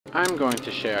I'm going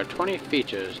to share 20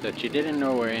 features that you didn't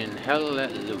know were in Hell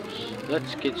Let Loose.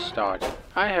 Let's get started.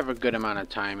 I have a good amount of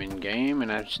time in game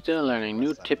and I'm still learning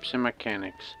new tips and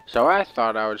mechanics, so I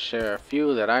thought I would share a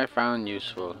few that I found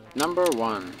useful. Number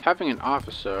 1. Having an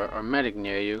officer or medic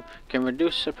near you can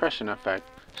reduce suppression effect,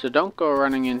 so don't go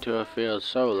running into a field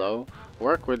solo,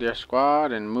 work with your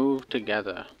squad and move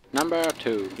together. Number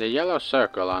 2. The yellow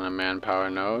circle on a manpower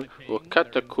node will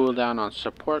cut the cooldown on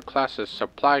support classes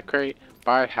supply crate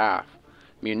by half.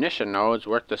 Munition nodes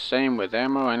work the same with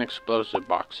ammo and explosive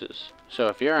boxes. So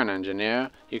if you're an engineer,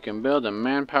 you can build a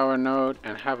manpower node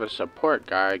and have a support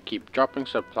guy keep dropping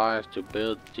supplies to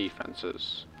build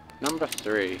defenses. Number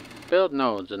 3. Build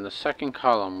nodes in the second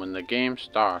column when the game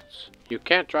starts. You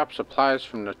can't drop supplies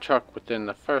from the truck within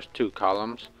the first 2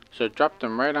 columns, so drop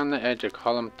them right on the edge of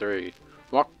column 3.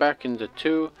 Walk back into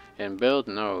 2 and build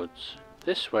nodes.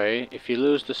 This way, if you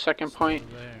lose the second point,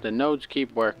 the nodes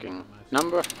keep working.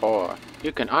 Number 4.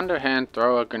 You can underhand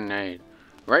throw a grenade.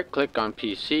 Right click on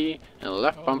PC and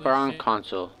left bumper on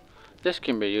console. This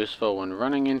can be useful when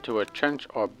running into a trench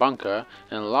or bunker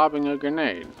and lobbing a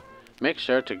grenade. Make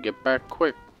sure to get back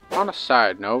quick. On a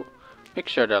side note, make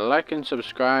sure to like and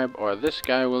subscribe or this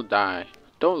guy will die.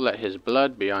 Don't let his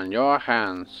blood be on your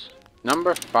hands.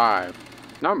 Number 5.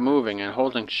 Not moving and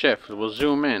holding shift will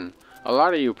zoom in. A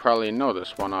lot of you probably know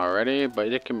this one already,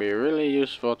 but it can be really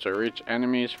useful to reach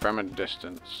enemies from a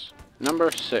distance.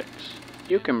 Number 6.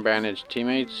 You can bandage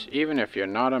teammates even if you're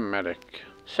not a medic.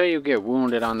 Say you get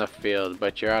wounded on the field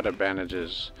but you're out of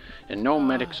bandages and no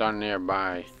medics are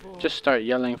nearby. Just start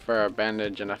yelling for a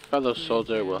bandage and a fellow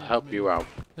soldier will help you out.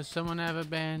 Does someone have a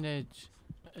bandage?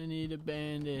 I need a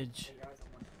bandage.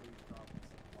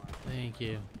 Thank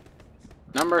you.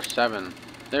 Number 7.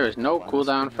 There is no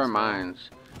cooldown for mines.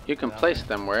 You can place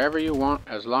them wherever you want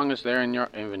as long as they're in your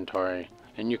inventory,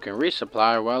 and you can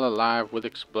resupply while alive with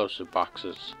explosive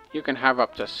boxes. You can have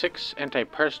up to 6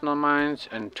 anti-personnel mines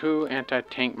and 2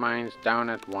 anti-tank mines down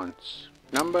at once.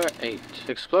 Number 8.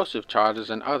 Explosive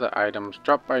charges and other items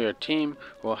dropped by your team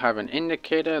will have an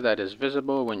indicator that is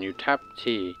visible when you tap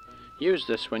T. Use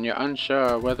this when you're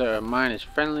unsure whether a mine is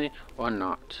friendly or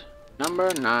not.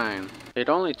 Number 9. It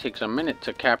only takes a minute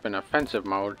to cap in offensive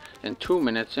mode and 2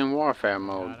 minutes in warfare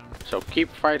mode, so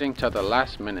keep fighting till the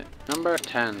last minute. Number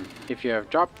 10. If you have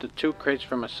dropped the 2 crates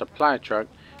from a supply truck,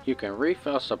 you can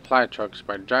refill supply trucks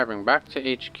by driving back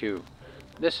to HQ.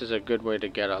 This is a good way to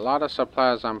get a lot of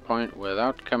supplies on point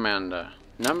without commander.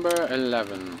 Number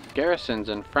 11. Garrisons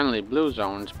in friendly blue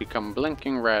zones become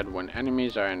blinking red when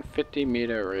enemies are in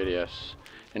 50-meter radius,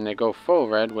 and they go full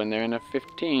red when they're in a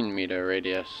 15-meter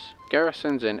radius.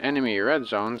 Garrisons in enemy red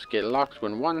zones get locked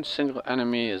when one single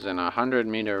enemy is in a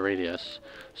 100-meter radius,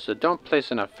 so don't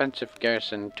place an offensive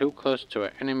garrison too close to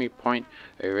an enemy point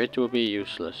or it will be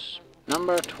useless.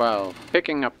 Number 12.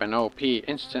 Picking up an OP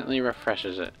instantly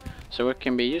refreshes it, so it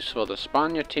can be useful to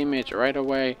spawn your teammates right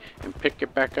away and pick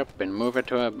it back up and move it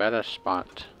to a better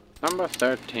spot. Number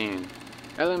 13.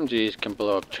 LMGs can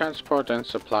blow up transport and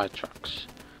supply trucks.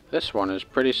 This one is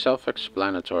pretty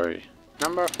self-explanatory.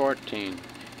 Number 14.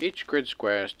 Each grid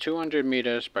square is 200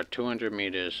 meters by 200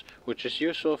 meters, which is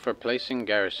useful for placing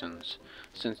garrisons.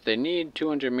 Since they need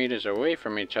 200 meters away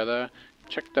from each other,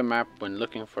 check the map when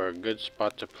looking for a good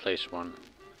spot to place one.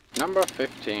 Number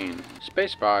 15.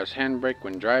 Spacebar is handbrake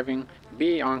when driving,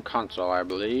 B on console I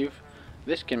believe.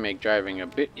 This can make driving a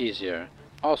bit easier.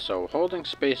 Also, holding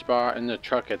spacebar in the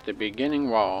truck at the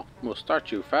beginning wall will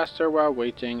start you faster while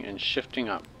waiting and shifting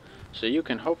up, so you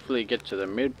can hopefully get to the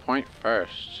midpoint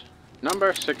first.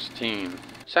 Number 16.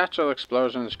 Satchel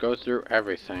explosions go through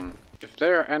everything. If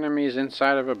there are enemies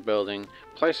inside of a building,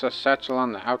 place a satchel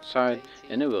on the outside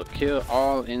and it will kill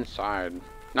all inside.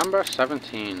 Number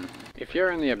 17. If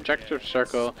you're in the objective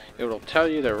circle, it will tell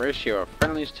you the ratio of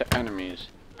friendlies to enemies.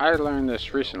 I learned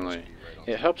this recently.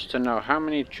 It helps to know how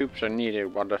many troops are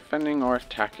needed while defending or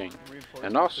attacking,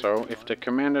 and also if the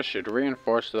commander should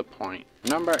reinforce the point.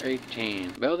 Number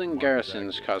 18. Building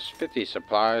garrisons costs 50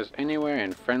 supplies anywhere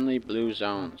in friendly blue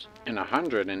zones, and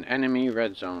 100 in enemy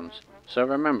red zones. So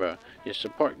remember, your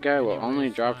support guy will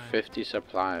only drop 50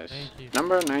 supplies.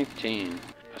 Number 19.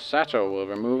 A satchel will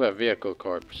remove a vehicle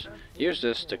corpse. Use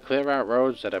this to clear out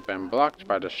roads that have been blocked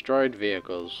by destroyed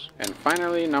vehicles. And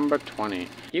finally, number 20.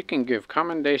 You can give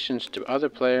commendations to other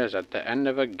players at the end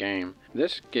of a game.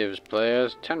 This gives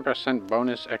players 10%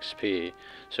 bonus XP.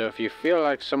 So if you feel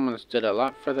like someone's did a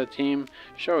lot for the team,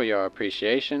 show your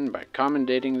appreciation by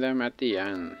commendating them at the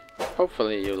end.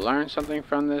 Hopefully you learned something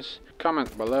from this.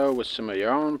 Comment below with some of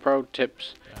your own pro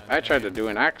tips. I tried to do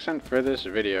an accent for this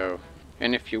video.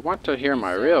 And if you want to hear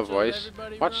my real voice,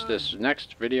 watch this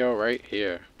next video right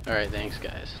here. Alright, thanks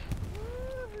guys.